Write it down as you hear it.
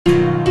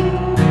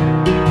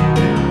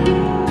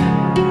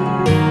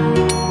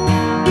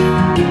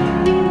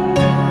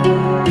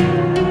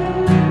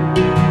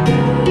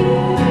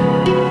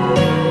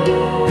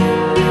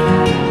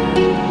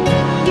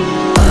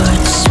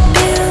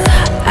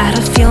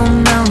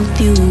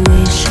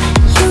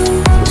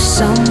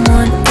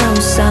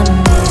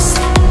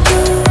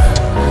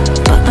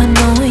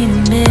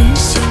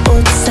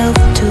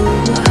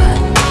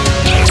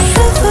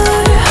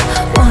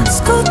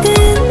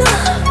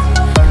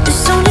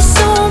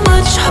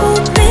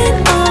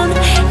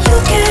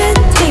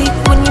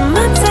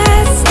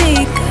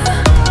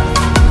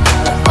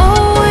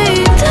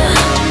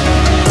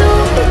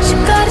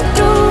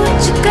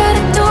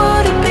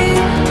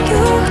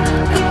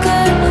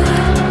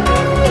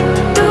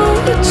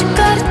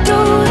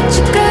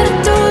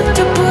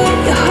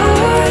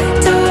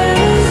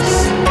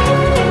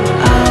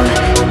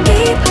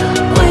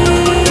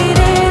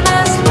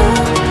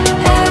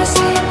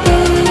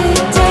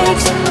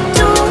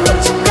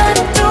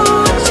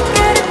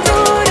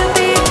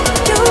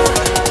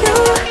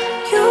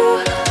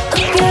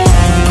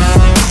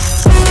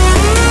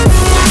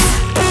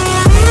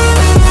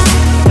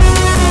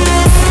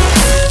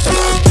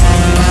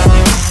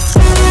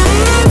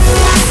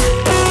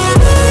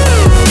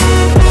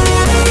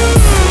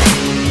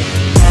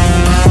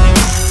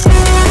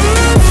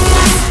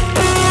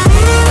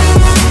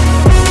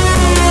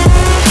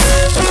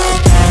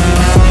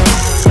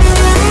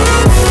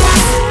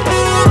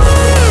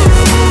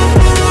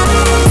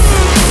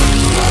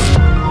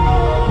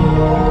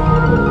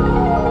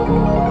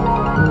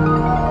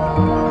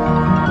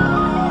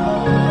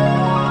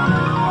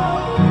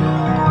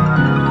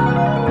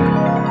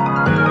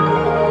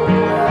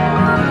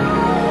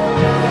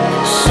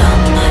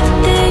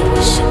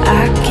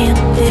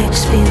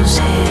index feels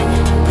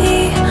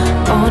heavy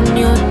on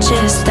your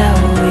chest. I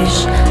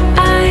wish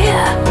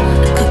I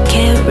could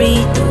carry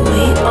the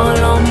weight all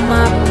on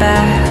my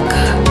back.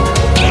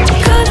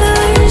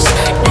 Colors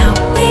now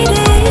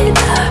faded.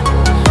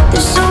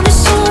 There's only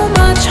so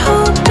much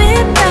hope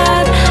in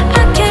that.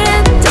 I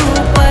can't do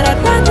what I'd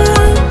rather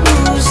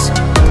lose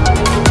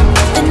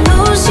than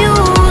lose you.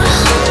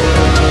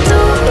 Do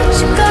what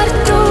you gotta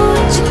do,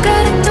 what you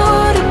gotta do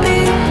to be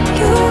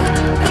you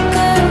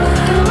again.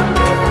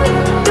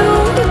 Do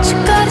what you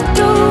gotta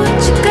do,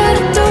 what you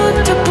gotta do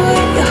to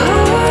put your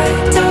heart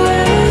to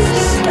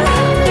rest.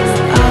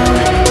 I'll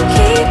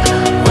keep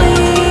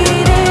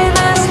waiting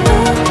as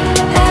long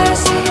as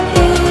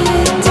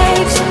it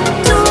takes.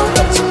 Do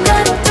what you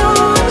gotta do,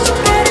 what you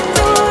gotta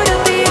do to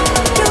be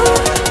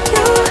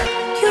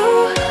you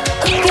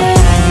again.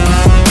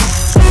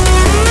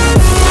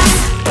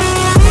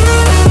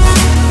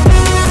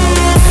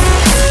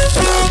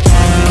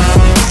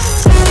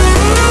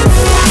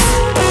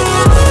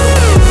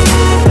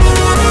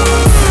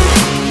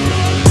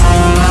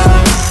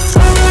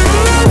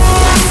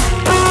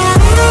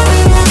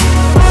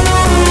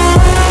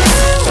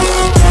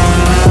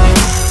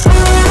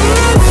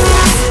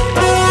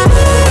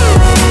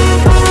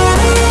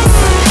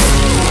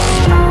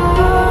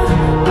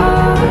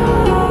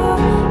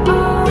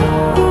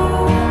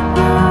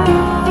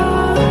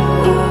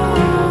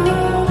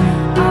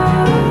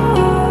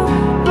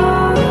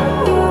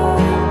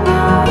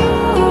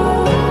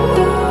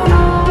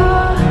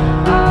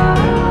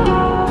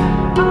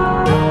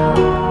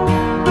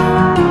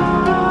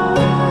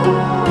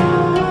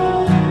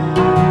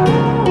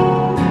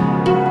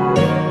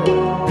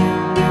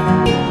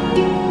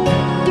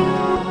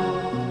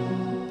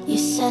 You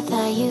said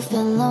that you've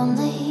been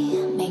lonely,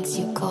 makes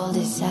you cold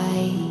as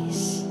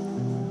ice.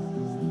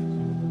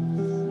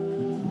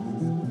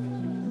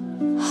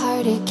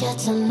 Hard to get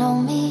to know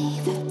me,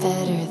 but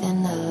better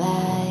than the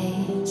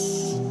lies.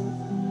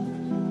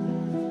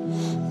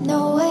 No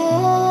way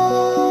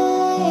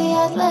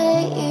I'd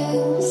let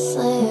you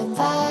slip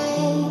by.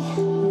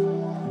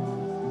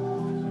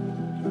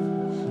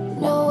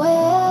 No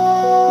way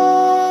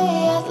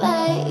I'd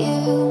let you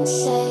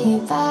say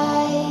bye.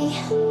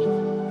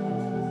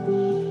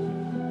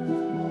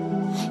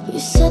 You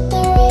said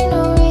there ain't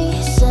no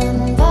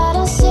reason, but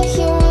I'll sit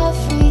here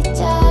every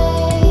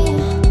day,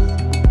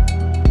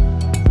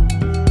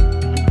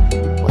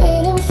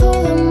 waiting for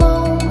the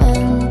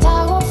moment I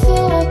won't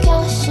feel like I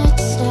should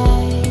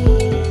stay.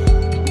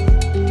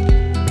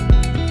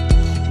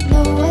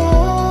 No way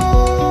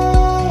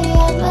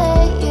I'd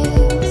let you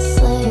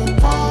slip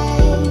by.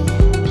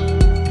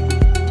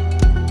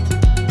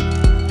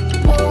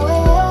 No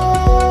way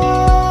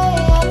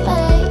I'd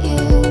let you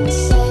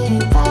say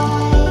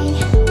bye.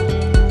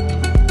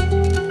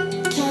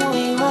 Can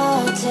we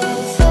watch it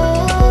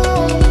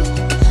fade,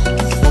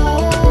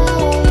 fade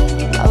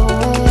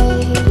away?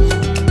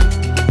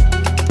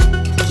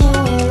 Can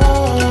we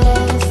let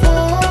it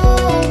fade,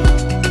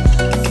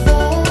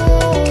 fade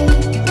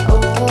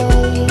away?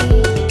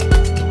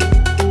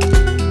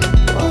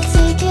 We'll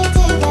take it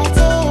day by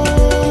day.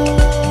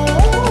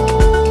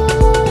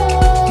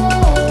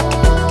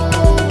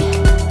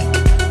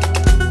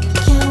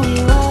 Can we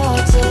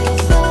watch it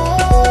fade,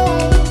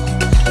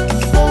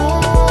 fade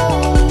away?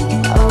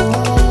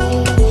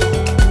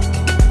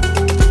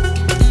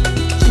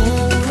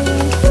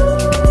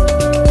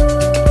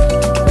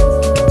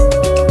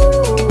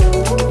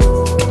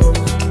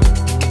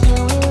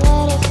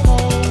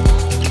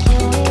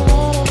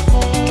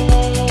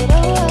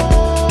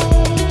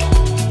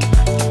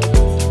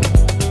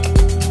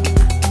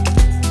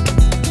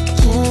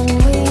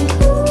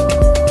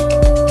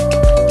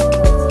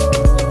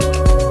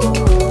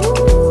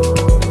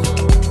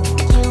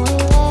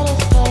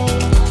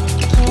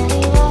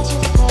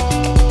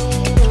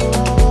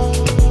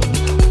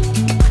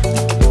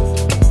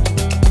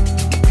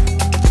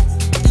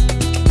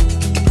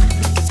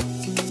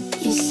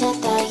 You said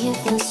that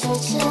you've been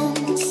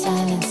searching,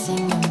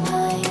 silencing your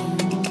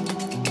mind,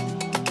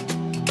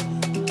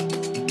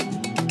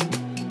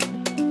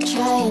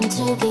 trying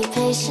to be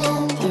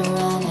patient, but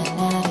running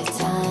out of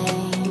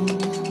time.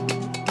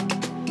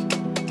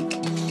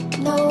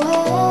 No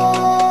way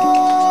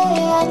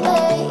I'd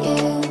let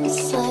you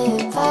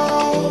slip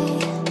by.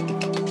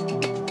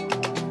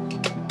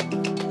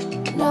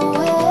 No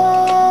way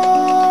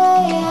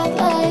I'd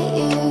let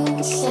you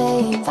say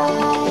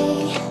bye.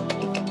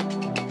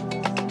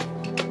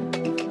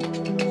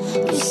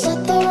 You said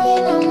there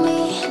ain't no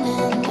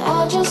meaning, I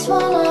just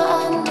wanna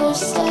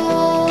understand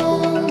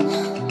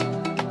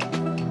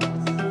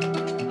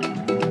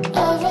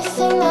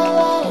everything that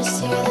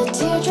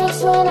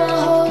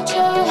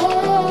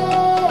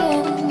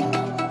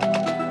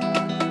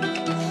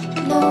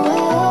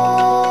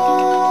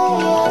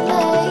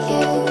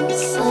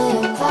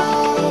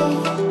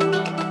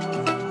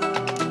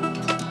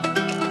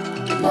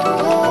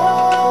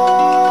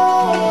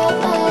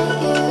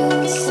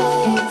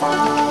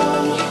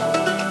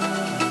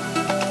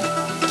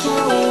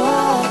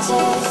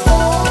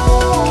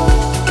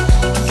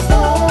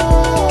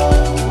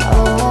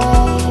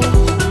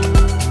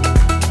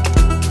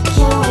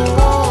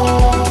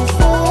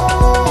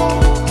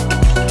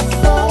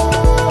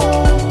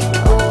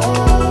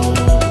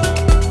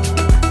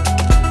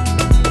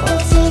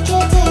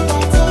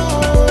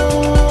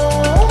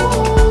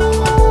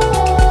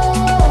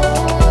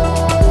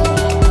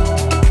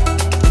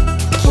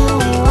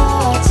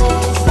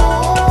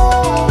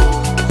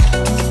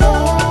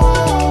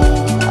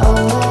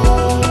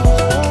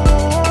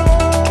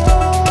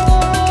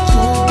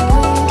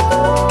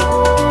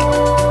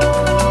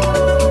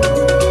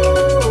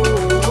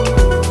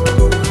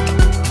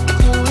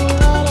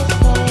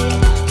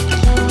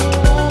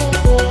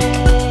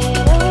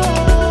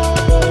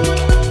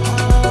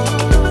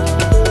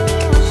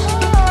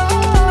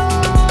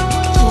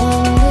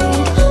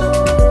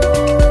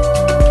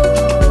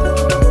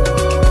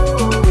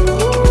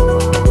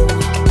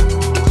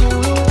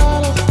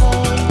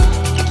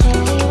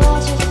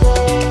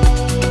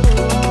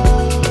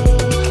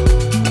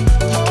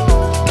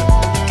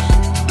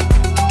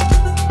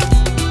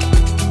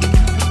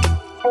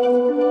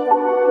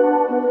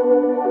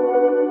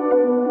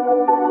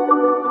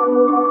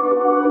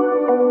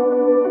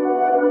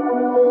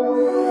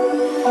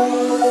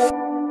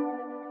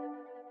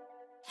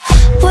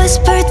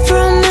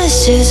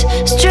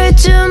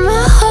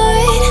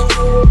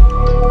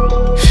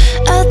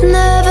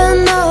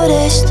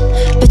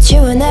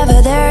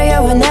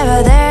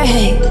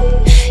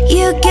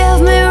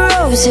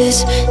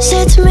choices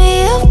set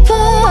me apart.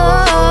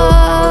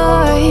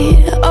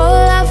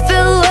 All I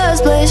felt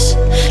was bliss,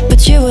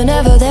 but you were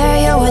never there,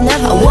 you were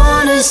never. I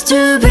want us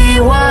to be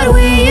what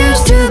we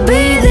used to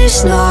be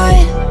this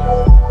night.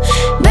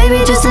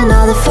 Baby, just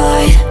another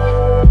fight,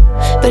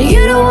 but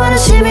you don't wanna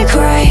see me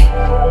cry.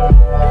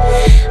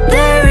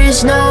 There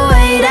is no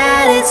way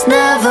that it's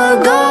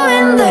never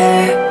going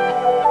there.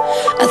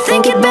 I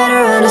think it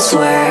better and I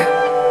swear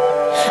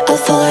I'll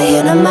follow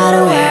you no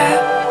matter where.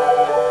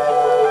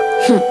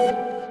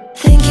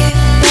 Think it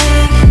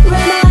better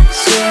when I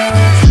swear.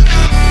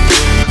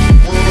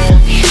 Follow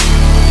you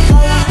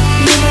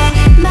no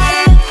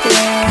matter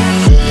where.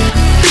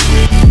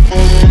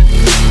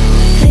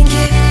 Think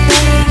it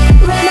better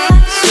when I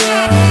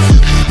swear.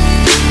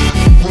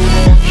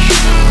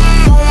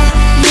 Follow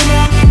you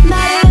no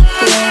matter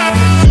where.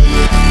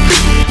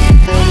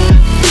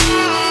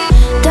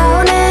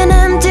 Down in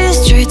empty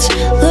streets,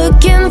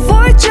 looking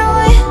for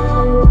joy.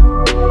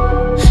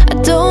 I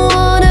don't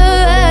wanna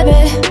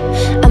admit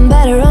I'm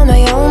better on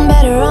my own,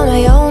 better on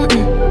my own.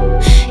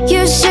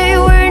 You say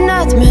we're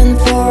not meant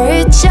for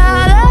each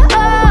other.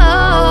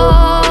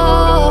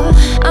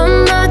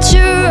 I'm not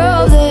sure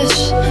of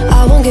this.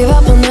 I won't give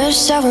up on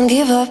this, I won't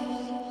give up.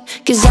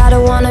 Cause I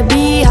don't wanna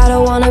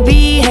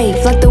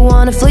behave like the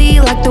wanna flee,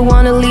 like the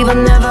wanna leave. I'll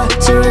never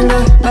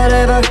surrender, but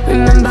ever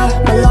remember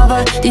my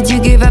lover. Did you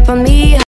give